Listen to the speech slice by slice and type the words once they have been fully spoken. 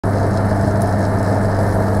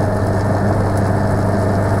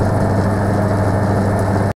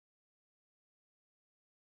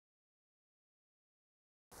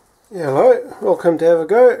Hello, welcome to Have a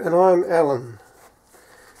Go, and I'm Alan.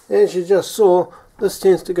 As you just saw, this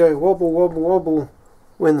tends to go wobble wobble wobble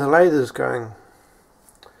when the lathe is going.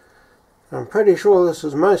 I'm pretty sure this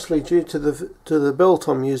is mostly due to the belt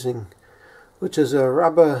I'm using, which is a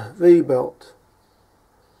rubber V-belt.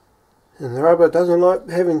 And the rubber doesn't like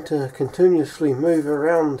having to continuously move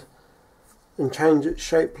around and change its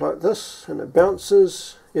shape like this, and it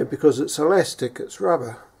bounces, because it's elastic, it's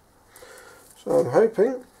rubber. So I'm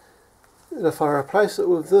hoping that if I replace it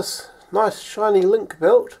with this nice shiny link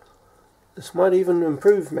belt, this might even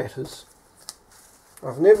improve matters.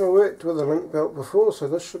 I've never worked with a link belt before, so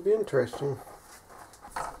this should be interesting.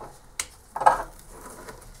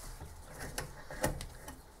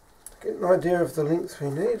 Get an idea of the length we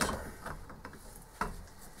need.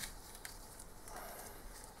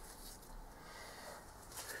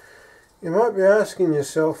 You might be asking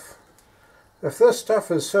yourself, if this stuff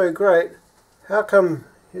is so great, how come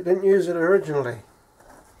you didn't use it originally?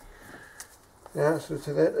 The answer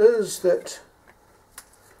to that is that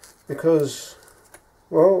because,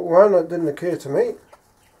 well, one, it didn't occur to me,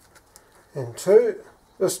 and two,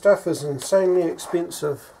 this stuff is insanely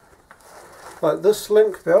expensive. Like this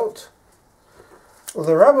link belt, well,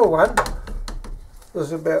 the rubber one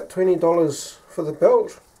was about $20 for the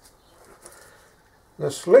belt.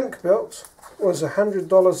 This link belt was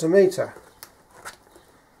 $100 a metre.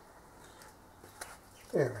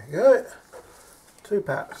 There we go, 2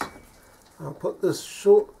 parts. I'll put this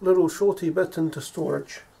little shorty bit into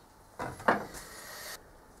storage.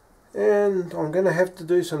 And I'm going to have to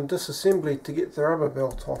do some disassembly to get the rubber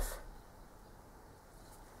belt off.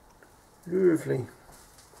 Lovely.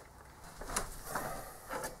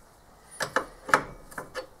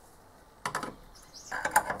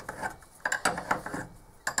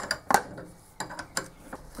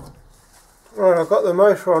 Right, I've got the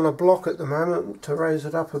motor on a block at the moment to raise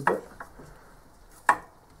it up a bit.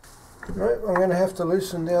 Right, I'm going to have to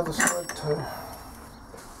loosen the other side too.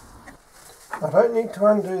 I don't need to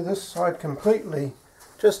undo this side completely,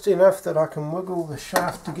 just enough that I can wiggle the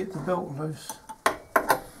shaft to get the belt loose.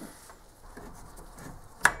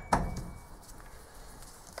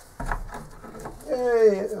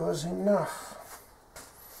 Yay, it was enough.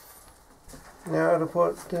 Now to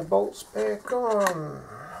put the bolts back on.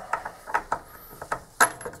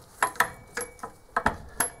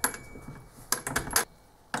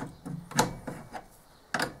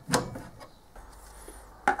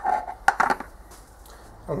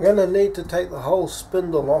 I'm going to need to take the whole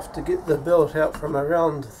spindle off to get the belt out from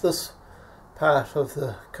around this part of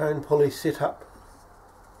the cone pulley setup.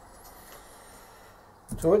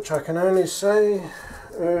 To which I can only say,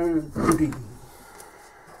 oh goody.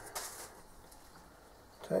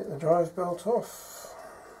 Take the drive belt off,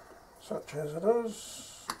 such as it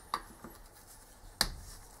is.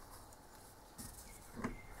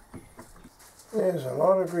 There's a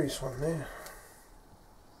lot of grease on there.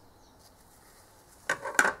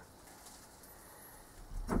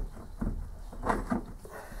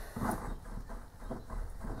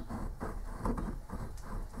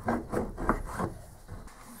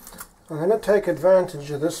 I'm going to take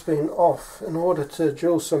advantage of this being off in order to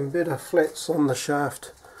drill some better flats on the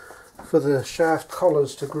shaft for the shaft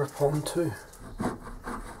collars to grip onto.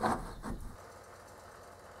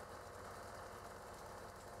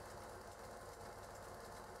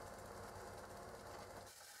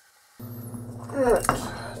 Right,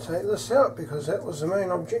 take this out because that was the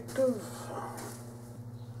main objective.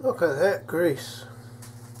 Look at that grease.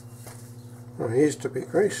 Well, it used to be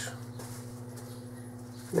grease.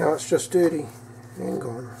 Now it's just dirty and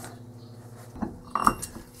gone.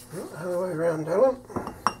 Other way around, Alan.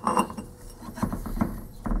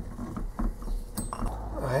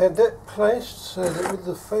 I had that placed so that with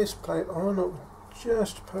the faceplate on it would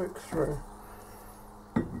just poke through.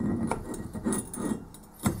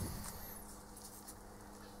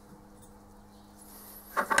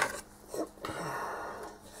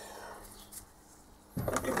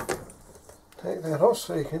 Take that off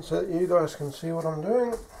so that you guys can see what I'm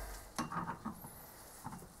doing.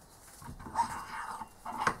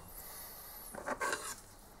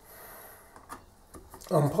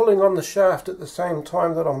 I'm pulling on the shaft at the same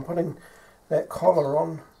time that I'm putting that collar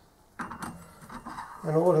on,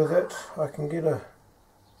 in order that I can get a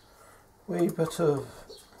wee bit of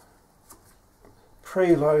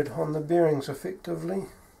preload on the bearings effectively.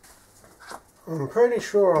 I'm pretty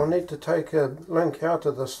sure I'll need to take a link out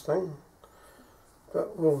of this thing,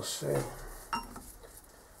 but we'll see.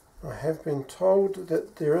 I have been told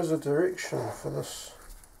that there is a direction for this.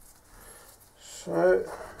 So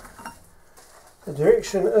the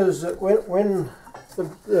direction is that when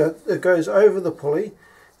it goes over the pulley,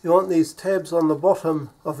 you want these tabs on the bottom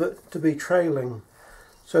of it to be trailing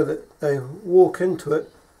so that they walk into it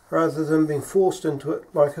rather than being forced into it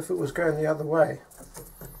like if it was going the other way.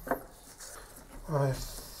 I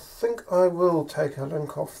think I will take a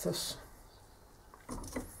link off this.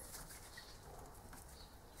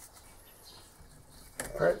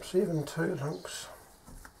 Perhaps even 2 links.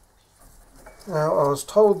 Now I was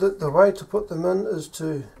told that the way to put them in is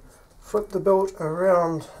to flip the belt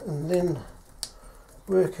around and then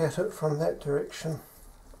work at it from that direction.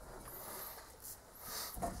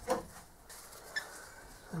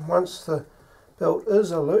 And once the belt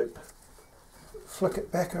is a loop, flick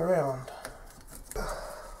it back around.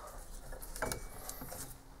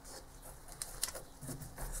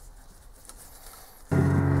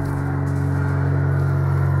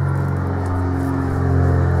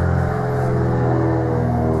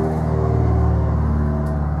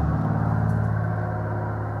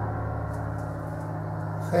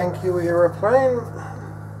 Thank you, aeroplane.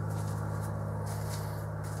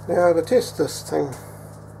 Now to test this thing.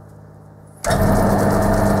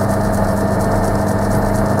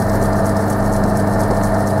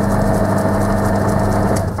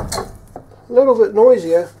 A little bit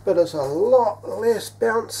noisier, but it's a lot less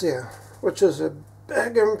bouncier, which is a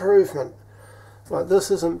big improvement. Like, this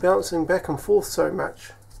isn't bouncing back and forth so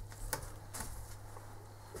much.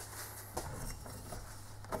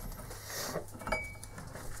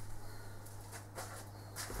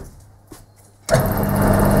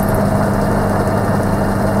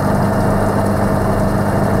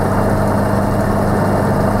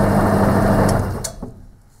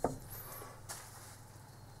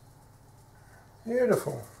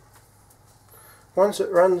 Beautiful. Once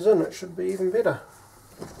it runs in, it should be even better.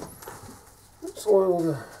 Let's oil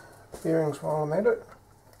the bearings while I'm at it.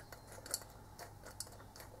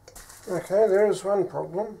 Okay, there's one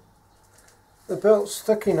problem. The belt's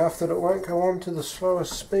thick enough that it won't go on to the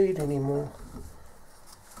slowest speed anymore.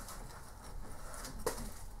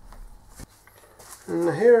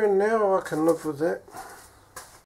 And here and now I can live with that.